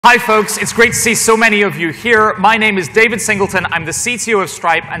Hi folks, it's great to see so many of you here. My name is David Singleton, I'm the CTO of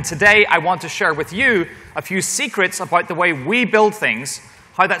Stripe, and today I want to share with you a few secrets about the way we build things,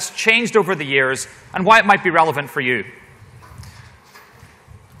 how that's changed over the years, and why it might be relevant for you.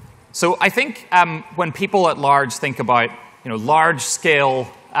 So I think when people at large think about large-scale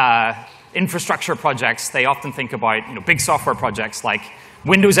infrastructure projects, they often think about big software projects like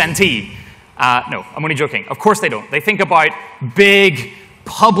Windows NT. No, I'm only joking. Of course they don't. They think about big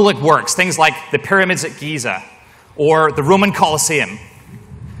public works, things like the pyramids at Giza or the Roman Colosseum.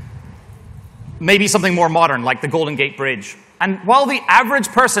 Maybe something more modern like the Golden Gate Bridge. And while the average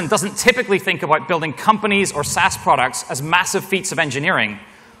person doesn't typically think about building companies or SaaS products as massive feats of engineering,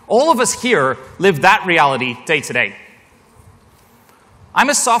 all of us here live that reality day to day. I'm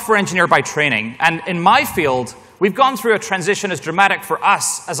a software engineer by training, and in my field, we've gone through a transition as dramatic for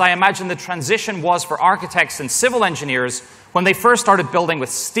us as I imagine the transition was for architects and civil engineers when they first started building with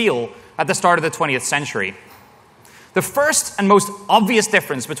steel at the start of the 20th century. The first and most obvious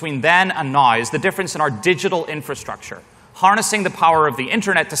difference between then and now is the difference in our digital infrastructure, harnessing the power of the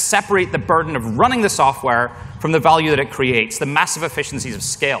internet to separate the burden of running the software from the value that it creates, the massive efficiencies of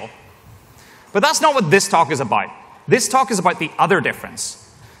scale. But that's not what this talk is about. This talk is about the other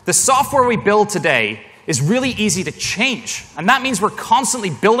difference. The software we build today is really easy to change, and that means we're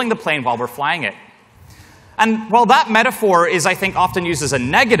constantly building the plane while we're flying it. And while that metaphor is, I think, often used as a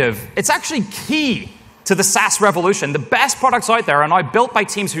negative, it's actually key to the SaaS revolution. The best products out there are now built by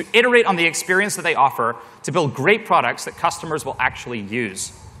teams who iterate on the experience that they offer to build great products that customers will actually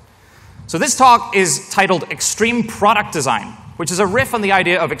use. So this talk is titled Extreme Product Design, which is a riff on the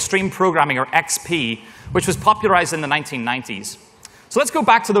idea of extreme programming, or XP, which was popularized in the 1990s. So let's go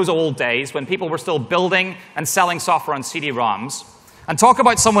back to those old days when people were still building and selling software on CD-ROMs and talk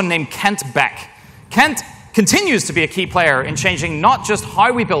about someone named Kent Beck. Kent continues to be a key player in changing not just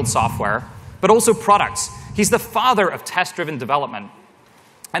how we build software, but also products. He's the father of test-driven development,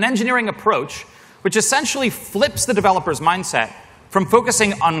 an engineering approach which essentially flips the developer's mindset from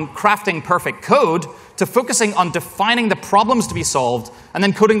focusing on crafting perfect code to focusing on defining the problems to be solved and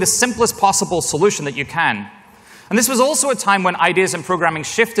then coding the simplest possible solution that you can. And this was also a time when ideas in programming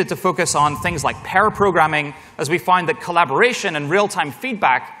shifted to focus on things like pair programming, as we find that collaboration and real-time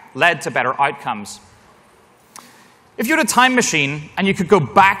feedback led to better outcomes. If you had a time machine and you could go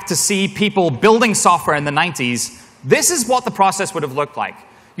back to see people building software in the 90s, this is what the process would have looked like.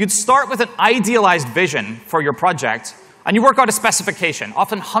 You'd start with an idealized vision for your project, and you work out a specification,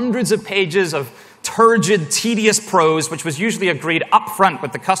 often hundreds of pages of turgid, tedious prose, which was usually agreed up front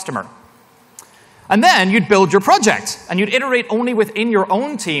with the customer. And then you'd build your project, and you'd iterate only within your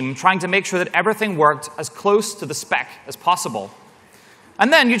own team, trying to make sure that everything worked as close to the spec as possible.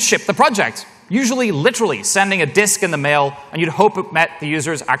 And then you'd ship the project, usually literally sending a disk in the mail, and you'd hope it met the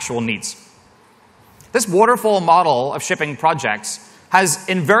user's actual needs. This waterfall model of shipping projects has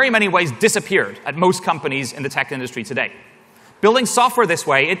in very many ways disappeared at most companies in the tech industry today. Building software this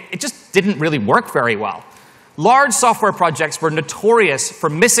way, it just didn't really work very well. Large software projects were notorious for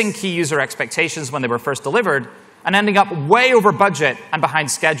missing key user expectations when they were first delivered and ending up way over budget and behind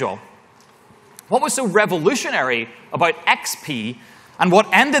schedule. What was so revolutionary about XP and what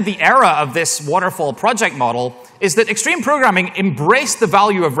ended the era of this waterfall project model is that extreme programming embraced the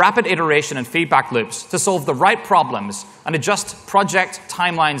value of rapid iteration and feedback loops to solve the right problems and adjust project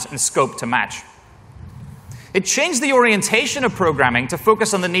timelines and scope to match. It changed the orientation of programming to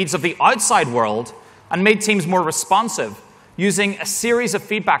focus on the needs of the outside world and made teams more responsive, using a series of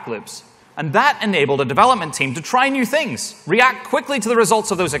feedback loops. And that enabled a development team to try new things, react quickly to the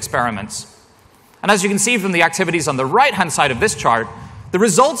results of those experiments. And as you can see from the activities on the right-hand side of this chart, the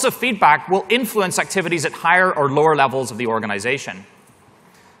results of feedback will influence activities at higher or lower levels of the organization.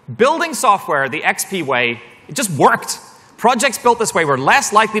 Building software the XP way, it just worked. Projects built this way were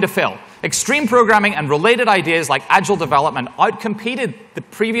less likely to fail. Extreme programming and related ideas like agile development outcompeted the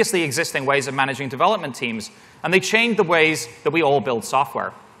previously existing ways of managing development teams, and they changed the ways that we all build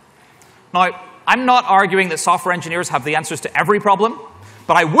software. Now, I'm not arguing that software engineers have the answers to every problem,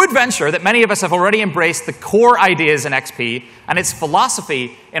 but I would venture that many of us have already embraced the core ideas in XP and its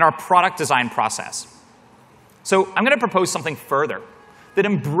philosophy in our product design process. So I'm going to propose something further, that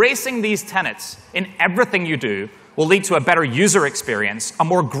embracing these tenets in everything you do will lead to a better user experience, a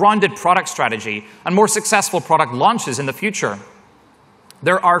more grounded product strategy, and more successful product launches in the future.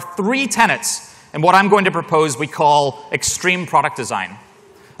 There are 3 tenets in what I'm going to propose we call extreme product design.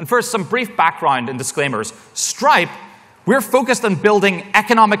 And first, some brief background and disclaimers. Stripe, we're focused on building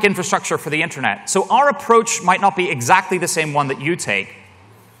economic infrastructure for the internet, so our approach might not be exactly the same one that you take.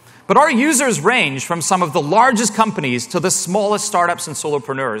 But our users range from some of the largest companies to the smallest startups and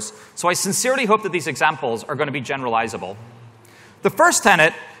solopreneurs. So I sincerely hope that these examples are going to be generalizable. The first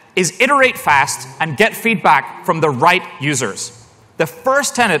tenet is iterate fast and get feedback from the right users. The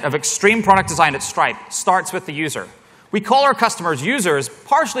first tenet of extreme product design at Stripe starts with the user. We call our customers users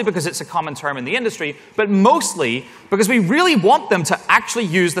partially because it's a common term in the industry, but mostly because we really want them to actually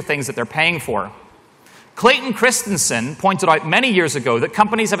use the things that they're paying for. Clayton Christensen pointed out many years ago that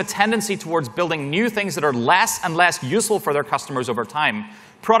companies have a tendency towards building new things that are less and less useful for their customers over time.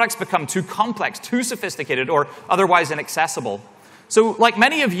 Products become too complex, too sophisticated, or otherwise inaccessible. So, like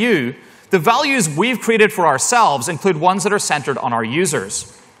many of you, the values we've created for ourselves include ones that are centered on our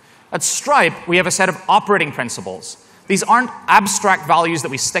users. At Stripe, we have a set of operating principles. These aren't abstract values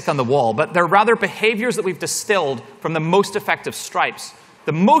that we stick on the wall, but they're rather behaviors that we've distilled from the most effective Stripes.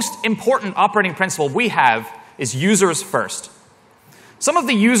 The most important operating principle we have is users first. Some of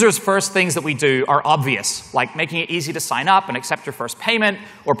the users first things that we do are obvious, like making it easy to sign up and accept your first payment,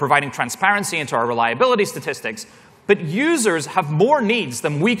 or providing transparency into our reliability statistics. But users have more needs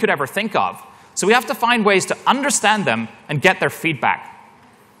than we could ever think of, so we have to find ways to understand them and get their feedback.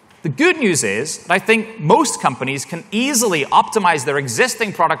 The good news is that I think most companies can easily optimize their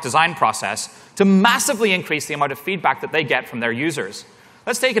existing product design process to massively increase the amount of feedback that they get from their users.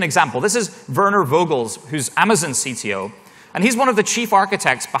 Let's take an example. This is Werner Vogels, who's Amazon's CTO, and he's one of the chief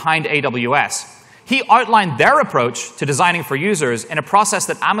architects behind AWS. He outlined their approach to designing for users in a process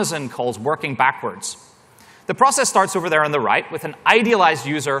that Amazon calls working backwards. The process starts over there on the right with an idealized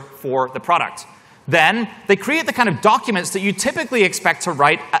user for the product. Then they create the kind of documents that you typically expect to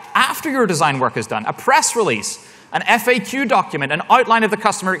write after your design work is done. A press release, an FAQ document, an outline of the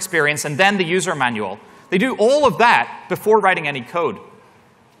customer experience, and then the user manual. They do all of that before writing any code.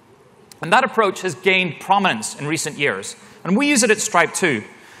 And that approach has gained prominence in recent years. And we use it at Stripe too.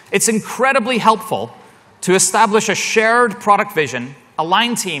 It's incredibly helpful to establish a shared product vision,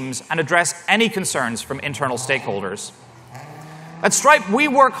 align teams, and address any concerns from internal stakeholders. At Stripe, we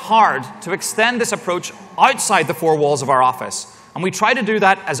work hard to extend this approach outside the four walls of our office, and we try to do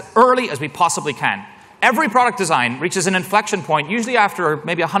that as early as we possibly can. Every product design reaches an inflection point, usually after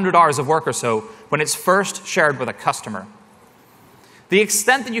maybe 100 hours of work or so, when it's first shared with a customer. The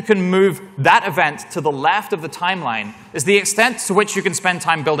extent that you can move that event to the left of the timeline is the extent to which you can spend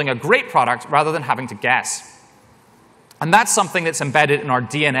time building a great product rather than having to guess. And that's something that's embedded in our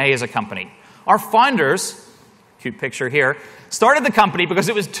DNA as a company. Our founders, cute picture here, started the company because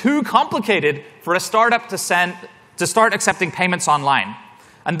it was too complicated for a startup to start accepting payments online.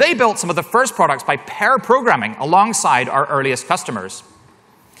 And they built some of the first products by pair programming alongside our earliest customers.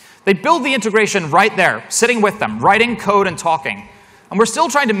 They build the integration right there, sitting with them, writing code and talking. And we're still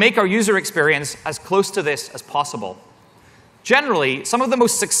trying to make our user experience as close to this as possible. Generally, some of the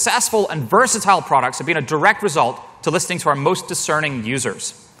most successful and versatile products have been a direct result to listening to our most discerning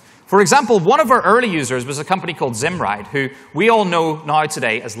users. For example, one of our early users was a company called Zimride, who we all know now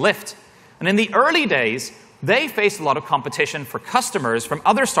today as Lyft. And in the early days, they faced a lot of competition for customers from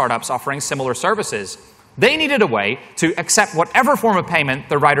other startups offering similar services. They needed a way to accept whatever form of payment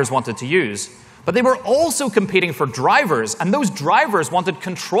their riders wanted to use. But they were also competing for drivers, and those drivers wanted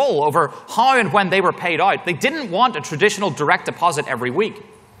control over how and when they were paid out. They didn't want a traditional direct deposit every week.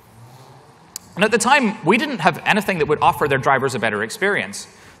 And at the time, we didn't have anything that would offer their drivers a better experience.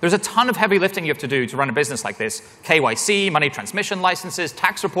 There's a ton of heavy lifting you have to do to run a business like this. KYC, money transmission licenses,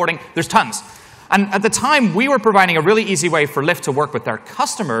 tax reporting, there's tons. And at the time, we were providing a really easy way for Lyft to work with their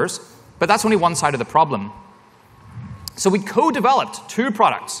customers, but that's only one side of the problem. So we co-developed two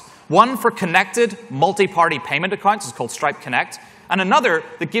products. One for connected multi-party payment accounts, it's called Stripe Connect, and another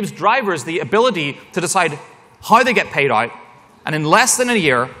that gives drivers the ability to decide how they get paid out. And in less than a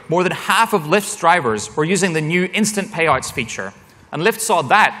year, more than half of Lyft's drivers were using the new instant payouts feature. And Lyft saw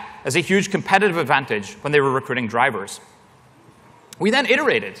that as a huge competitive advantage when they were recruiting drivers. We then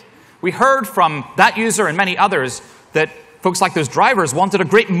iterated. We heard from that user and many others that folks like those drivers wanted a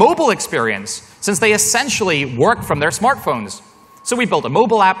great mobile experience, since they essentially work from their smartphones. So we built a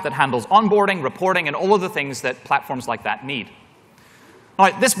mobile app that handles onboarding, reporting, and all of the things that platforms like that need.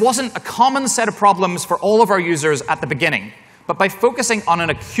 Now, this wasn't a common set of problems for all of our users at the beginning, but by focusing on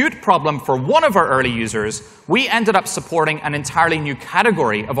an acute problem for one of our early users, we ended up supporting an entirely new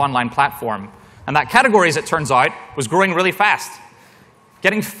category of online platform. And that category, as it turns out, was growing really fast.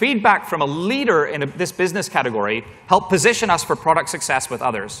 Getting feedback from a leader in this business category helped position us for product success with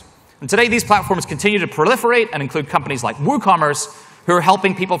others. And today, these platforms continue to proliferate and include companies like WooCommerce, who are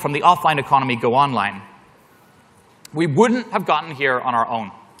helping people from the offline economy go online. We wouldn't have gotten here on our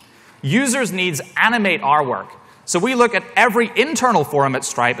own. Users' needs animate our work. So we look at every internal forum at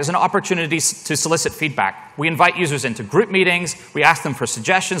Stripe as an opportunity to solicit feedback. We invite users into group meetings. We ask them for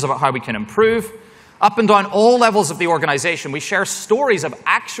suggestions about how we can improve. Up and down all levels of the organization, we share stories of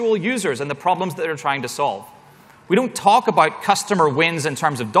actual users and the problems that they're trying to solve. We don't talk about customer wins in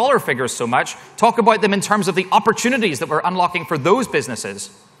terms of dollar figures so much, talk about them in terms of the opportunities that we're unlocking for those businesses.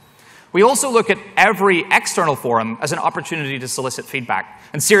 We also look at every external forum as an opportunity to solicit feedback.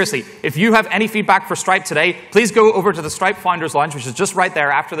 And seriously, if you have any feedback for Stripe today, please go over to the Stripe Founders Lounge, which is just right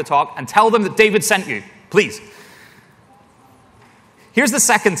there after the talk, and tell them that David sent you, please. Here's the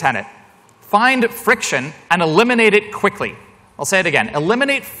second tenet. Find friction and eliminate it quickly. I'll say it again.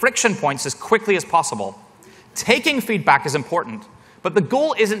 Eliminate friction points as quickly as possible. Taking feedback is important, but the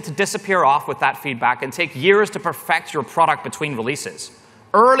goal isn't to disappear off with that feedback and take years to perfect your product between releases.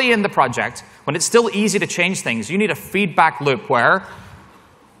 Early in the project, when it's still easy to change things, you need a feedback loop where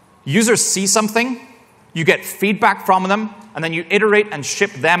users see something, you get feedback from them, and then you iterate and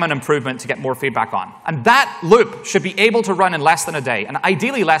ship them an improvement to get more feedback on. And that loop should be able to run in less than a day, and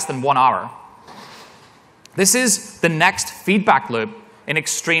ideally less than 1 hour. This is the next feedback loop in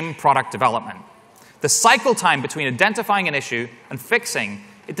extreme product development. The cycle time between identifying an issue and fixing,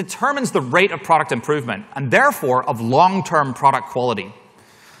 it determines the rate of product improvement, and therefore of long-term product quality.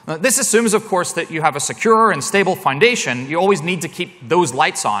 Now, this assumes, of course, that you have a secure and stable foundation. You always need to keep those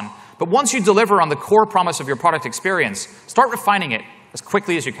lights on. But once you deliver on the core promise of your product experience, start refining it as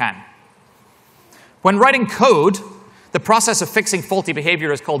quickly as you can. When writing code, the process of fixing faulty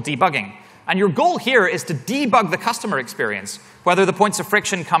behavior is called debugging. And your goal here is to debug the customer experience, whether the points of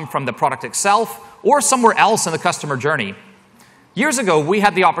friction come from the product itself or somewhere else in the customer journey. Years ago, we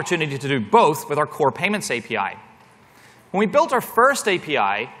had the opportunity to do both with our core payments API. When we built our first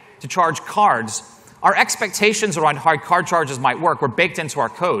API to charge cards, our expectations around how card charges might work were baked into our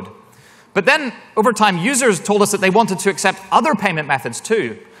code. But then, over time, users told us that they wanted to accept other payment methods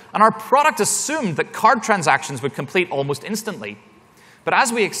too. And our product assumed that card transactions would complete almost instantly. But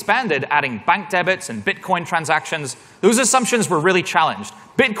as we expanded, adding bank debits and Bitcoin transactions, those assumptions were really challenged.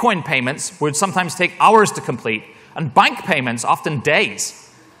 Bitcoin payments would sometimes take hours to complete, and bank payments often days.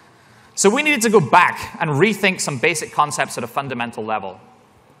 So we needed to go back and rethink some basic concepts at a fundamental level.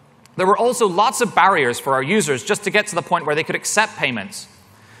 There were also lots of barriers for our users just to get to the point where they could accept payments.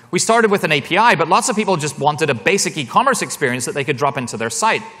 We started with an API, but lots of people just wanted a basic e-commerce experience that they could drop into their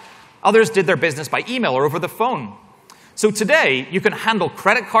site. Others did their business by email or over the phone. So today, you can handle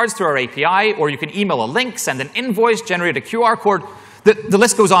credit cards through our API, or you can email a link, send an invoice, generate a QR code. The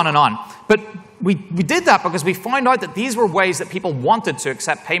list goes on and on. But we did that because we found out that these were ways that people wanted to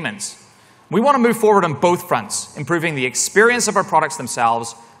accept payments. We want to move forward on both fronts, improving the experience of our products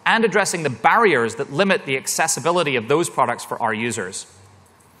themselves and addressing the barriers that limit the accessibility of those products for our users.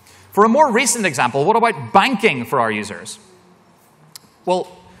 For a more recent example, what about banking for our users? Well,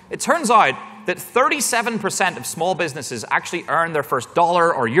 it turns out that 37% of small businesses actually earn their first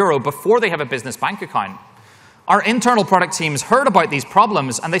dollar or euro before they have a business bank account. Our internal product teams heard about these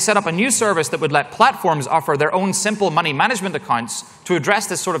problems, and they set up a new service that would let platforms offer their own simple money management accounts to address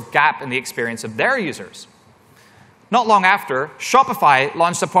this sort of gap in the experience of their users. Not long after, Shopify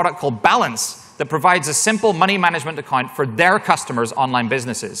launched a product called Balance that provides a simple money management account for their customers' online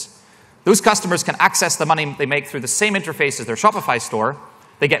businesses. Those customers can access the money they make through the same interface as their Shopify store.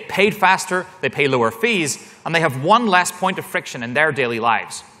 They get paid faster, they pay lower fees, and they have one less point of friction in their daily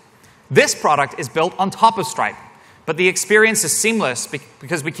lives. This product is built on top of Stripe, but the experience is seamless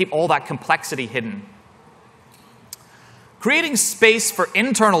because we keep all that complexity hidden. Creating space for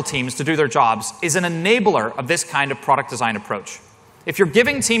internal teams to do their jobs is an enabler of this kind of product design approach. If you're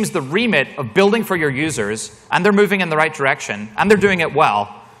giving teams the remit of building for your users, and they're moving in the right direction, and they're doing it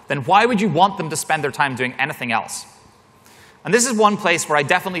well, then why would you want them to spend their time doing anything else? And this is one place where I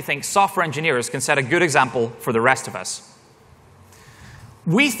definitely think software engineers can set a good example for the rest of us.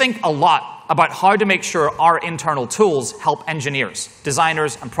 We think a lot about how to make sure our internal tools help engineers,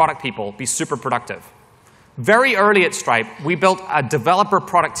 designers, and product people be super productive. Very early at Stripe, we built a developer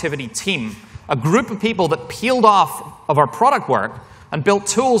productivity team, a group of people that peeled off of our product work and built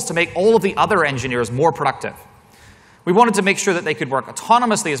tools to make all of the other engineers more productive. We wanted to make sure that they could work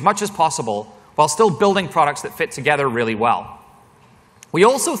autonomously as much as possible while still building products that fit together really well. We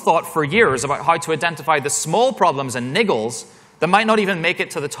also thought for years about how to identify the small problems and niggles that might not even make it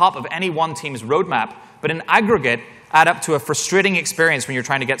to the top of any one team's roadmap, but in aggregate add up to a frustrating experience when you're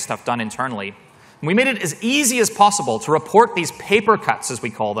trying to get stuff done internally. And we made it as easy as possible to report these paper cuts, as we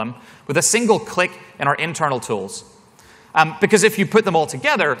call them, with a single click in our internal tools. Because if you put them all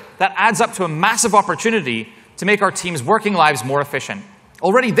together, that adds up to a massive opportunity to make our team's working lives more efficient.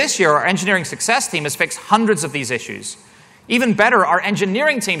 Already this year, our engineering success team has fixed hundreds of these issues. Even better, our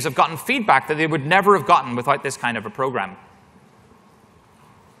engineering teams have gotten feedback that they would never have gotten without this kind of a program.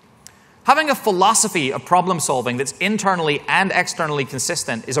 Having a philosophy of problem solving that's internally and externally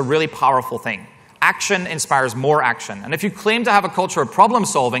consistent is a really powerful thing. Action inspires more action. And if you claim to have a culture of problem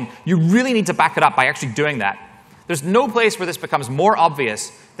solving, you really need to back it up by actually doing that. There's no place where this becomes more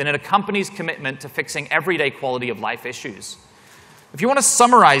obvious than in a company's commitment to fixing everyday quality of life issues. If you want to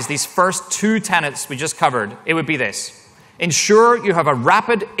summarize these first two tenets we just covered, it would be this. Ensure you have a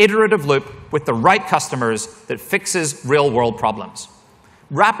rapid, iterative loop with the right customers that fixes real-world problems.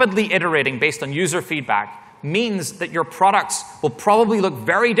 Rapidly iterating based on user feedback means that your products will probably look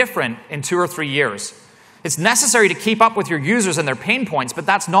very different in 2 or 3 years. It's necessary to keep up with your users and their pain points, but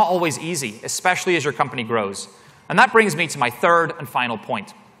that's not always easy, especially as your company grows. And that brings me to my third and final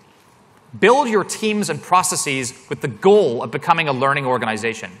point. Build your teams and processes with the goal of becoming a learning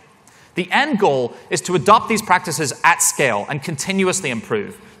organization. The end goal is to adopt these practices at scale and continuously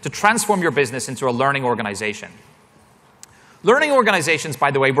improve, to transform your business into a learning organization. Learning organizations,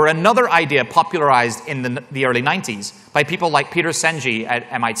 by the way, were another idea popularized in the early 90s by people like Peter Senge at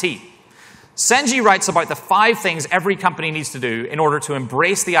MIT. Senge writes about the 5 things every company needs to do in order to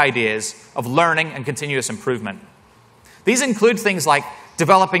embrace the ideas of learning and continuous improvement. These include things like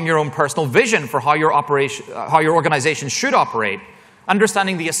developing your own personal vision for how your organization should operate,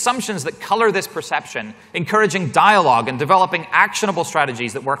 understanding the assumptions that color this perception, encouraging dialogue, and developing actionable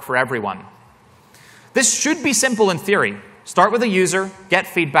strategies that work for everyone. This should be simple in theory. Start with a user, get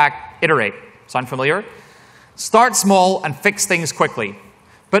feedback, iterate. Sound familiar? Start small and fix things quickly.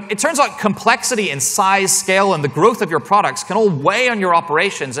 But it turns out complexity in size, scale, and the growth of your products can all weigh on your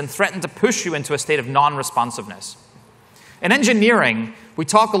operations and threaten to push you into a state of non-responsiveness. In engineering, we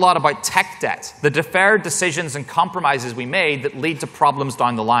talk a lot about tech debt, the deferred decisions and compromises we made that lead to problems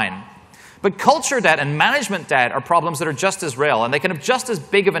down the line. But culture debt and management debt are problems that are just as real, and they can have just as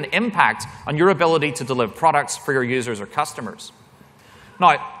big of an impact on your ability to deliver products for your users or customers.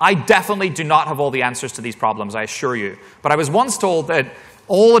 Now, I definitely do not have all the answers to these problems, I assure you. But I was once told that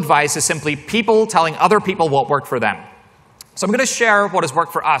all advice is simply people telling other people what worked for them. So I'm going to share what has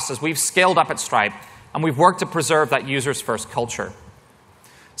worked for us as we've scaled up at Stripe, and we've worked to preserve that users-first culture.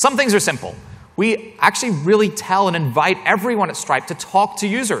 Some things are simple. We actually really tell and invite everyone at Stripe to talk to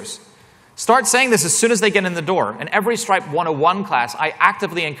users. Start saying this as soon as they get in the door. In every Stripe 101 class, I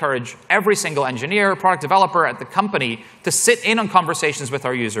actively encourage every single engineer, product developer at the company to sit in on conversations with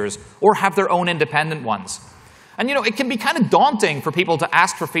our users or have their own independent ones. And you know, it can be kind of daunting for people to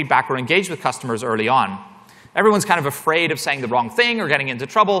ask for feedback or engage with customers early on. Everyone's kind of afraid of saying the wrong thing or getting into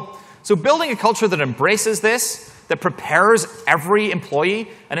trouble. So building a culture that embraces this, that prepares every employee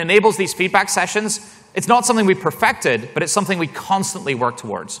and enables these feedback sessions, it's not something we perfected, but it's something we constantly work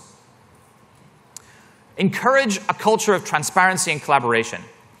towards. Encourage a culture of transparency and collaboration.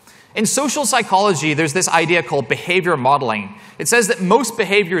 In social psychology, there's this idea called behavior modeling. It says that most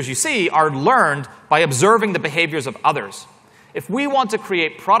behaviors you see are learned by observing the behaviors of others. If we want to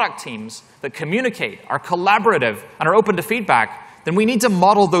create product teams that communicate, are collaborative, and are open to feedback, then we need to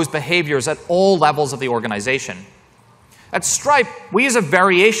model those behaviors at all levels of the organization. At Stripe, we use a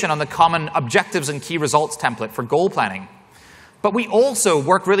variation on the common objectives and key results template for goal planning. But we also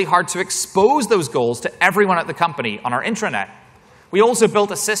work really hard to expose those goals to everyone at the company on our intranet. We also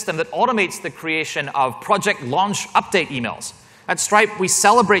built a system that automates the creation of project launch update emails. At Stripe, we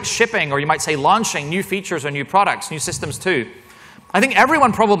celebrate shipping, or you might say launching, new features or new products, new systems too. I think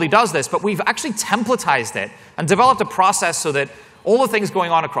everyone probably does this, but we've actually templatized it and developed a process so that all the things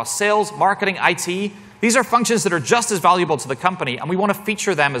going on across sales, marketing, IT, these are functions that are just as valuable to the company, and we want to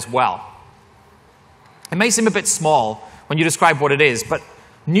feature them as well. It may seem a bit small when you describe what it is, but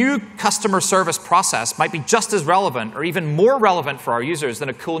new customer service process might be just as relevant or even more relevant for our users than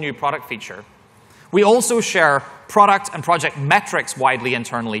a cool new product feature. We also share product and project metrics widely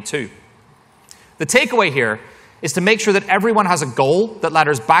internally too. The takeaway here is to make sure that everyone has a goal that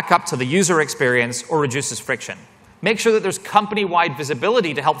ladders back up to the user experience or reduces friction. Make sure that there's company-wide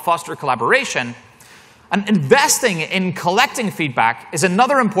visibility to help foster collaboration. And investing in collecting feedback is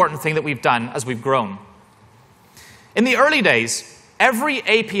another important thing that we've done as we've grown. In the early days, every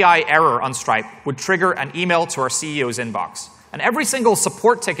API error on Stripe would trigger an email to our CEO's inbox. And every single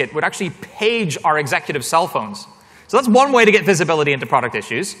support ticket would actually page our executive cell phones. So that's one way to get visibility into product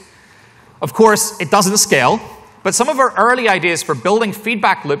issues. Of course, it doesn't scale, but some of our early ideas for building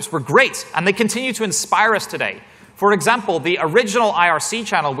feedback loops were great, and they continue to inspire us today. For example, the original IRC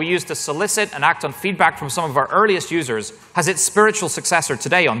channel we used to solicit and act on feedback from some of our earliest users has its spiritual successor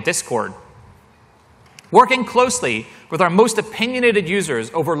today on Discord. Working closely with our most opinionated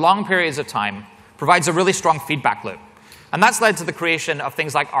users over long periods of time provides a really strong feedback loop. And that's led to the creation of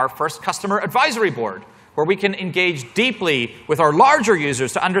things like our first customer advisory board, where we can engage deeply with our larger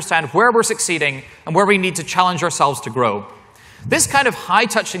users to understand where we're succeeding and where we need to challenge ourselves to grow. This kind of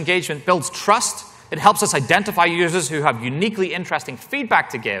high-touch engagement builds trust. It helps us identify users who have uniquely interesting feedback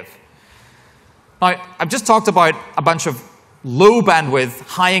to give. Now, I've just talked about a bunch of low-bandwidth,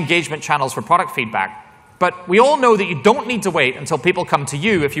 high-engagement channels for product feedback, but we all know that you don't need to wait until people come to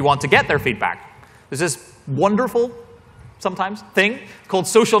you if you want to get their feedback. There's this wonderful, sometimes, thing called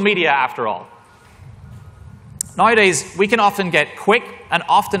social media, after all. Nowadays, we can often get quick and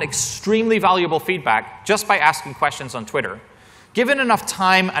often extremely valuable feedback just by asking questions on Twitter. Given enough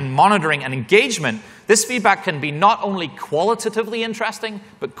time and monitoring and engagement, this feedback can be not only qualitatively interesting,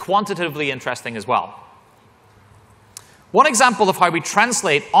 but quantitatively interesting as well. One example of how we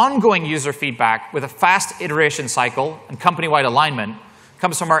translate ongoing user feedback with a fast iteration cycle and company-wide alignment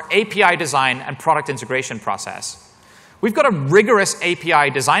comes from our API design and product integration process. We've got a rigorous API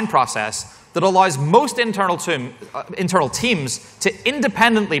design process that allows most internal teams to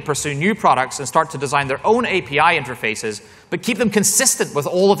independently pursue new products and start to design their own API interfaces, but keep them consistent with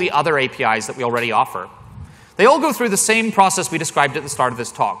all of the other APIs that we already offer. They all go through the same process we described at the start of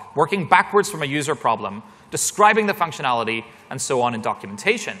this talk, working backwards from a user problem, describing the functionality, and so on in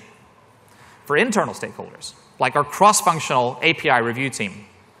documentation. For internal stakeholders, like our cross-functional API review team,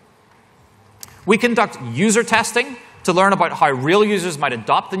 we conduct user testing to learn about how real users might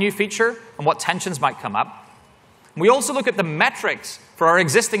adopt the new feature and what tensions might come up. We also look at the metrics for our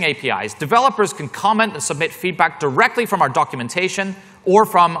existing APIs. Developers can comment and submit feedback directly from our documentation or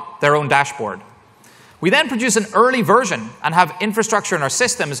from their own dashboard. We then produce an early version and have infrastructure in our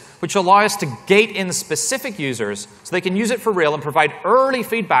systems which allow us to gate in specific users so they can use it for real and provide early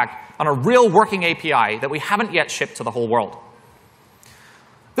feedback on a real working API that we haven't yet shipped to the whole world.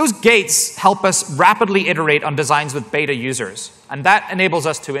 Those gates help us rapidly iterate on designs with beta users, and that enables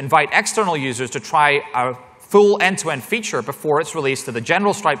us to invite external users to try a full end-to-end feature before it's released to the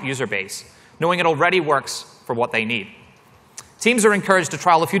general Stripe user base, knowing it already works for what they need. Teams are encouraged to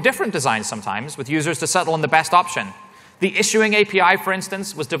trial a few different designs sometimes, with users to settle on the best option. The issuing API, for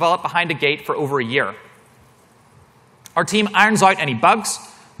instance, was developed behind a gate for over a year. Our team irons out any bugs,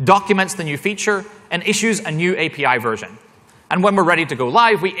 documents the new feature, and issues a new API version. And when we're ready to go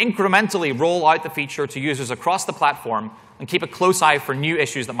live, we incrementally roll out the feature to users across the platform and keep a close eye for new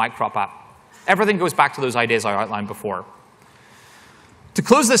issues that might crop up. Everything goes back to those ideas I outlined before. To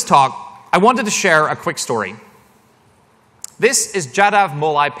close this talk, I wanted to share a quick story. This is Jadav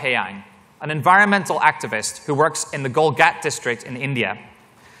Molai Payang, an environmental activist who works in the Golgat district in India.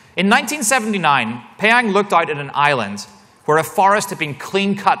 In 1979, Payang looked out at an island where a forest had been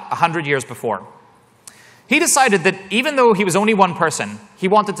clean-cut 100 years before. He decided that even though he was only one person, he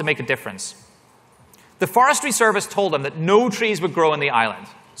wanted to make a difference. The Forestry Service told him that no trees would grow on the island,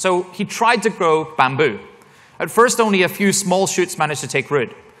 so he tried to grow bamboo. At first, only a few small shoots managed to take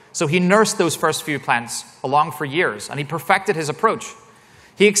root, so he nursed those first few plants along for years, and he perfected his approach.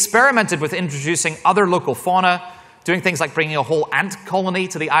 He experimented with introducing other local fauna, doing things like bringing a whole ant colony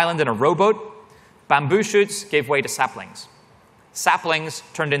to the island in a rowboat. Bamboo shoots gave way to saplings. Saplings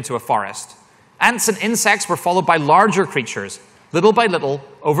turned into a forest. Ants and insects were followed by larger creatures. Little by little,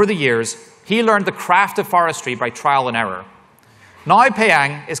 over the years, he learned the craft of forestry by trial and error. Now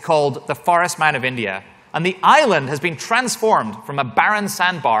Payang is called the Forest Man of India, and the island has been transformed from a barren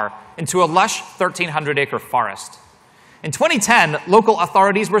sandbar into a lush 1,300-acre forest. In 2010, local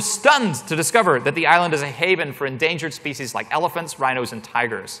authorities were stunned to discover that the island is a haven for endangered species like elephants, rhinos, and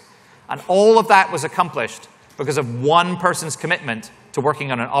tigers. And all of that was accomplished because of one person's commitment to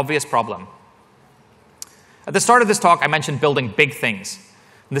working on an obvious problem. At the start of this talk, I mentioned building big things.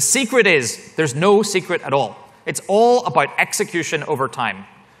 And the secret is, there's no secret at all. It's all about execution over time.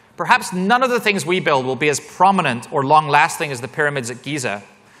 Perhaps none of the things we build will be as prominent or long-lasting as the pyramids at Giza,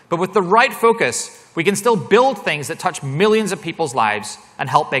 but with the right focus, we can still build things that touch millions of people's lives and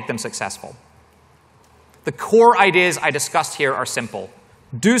help make them successful. The core ideas I discussed here are simple.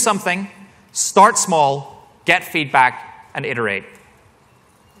 Do something, start small, get feedback, and iterate.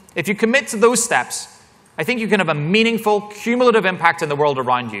 If you commit to those steps, I think you can have a meaningful, cumulative impact in the world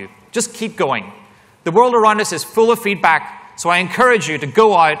around you. Just keep going. The world around us is full of feedback, so I encourage you to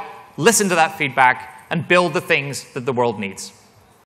go out, listen to that feedback, and build the things that the world needs.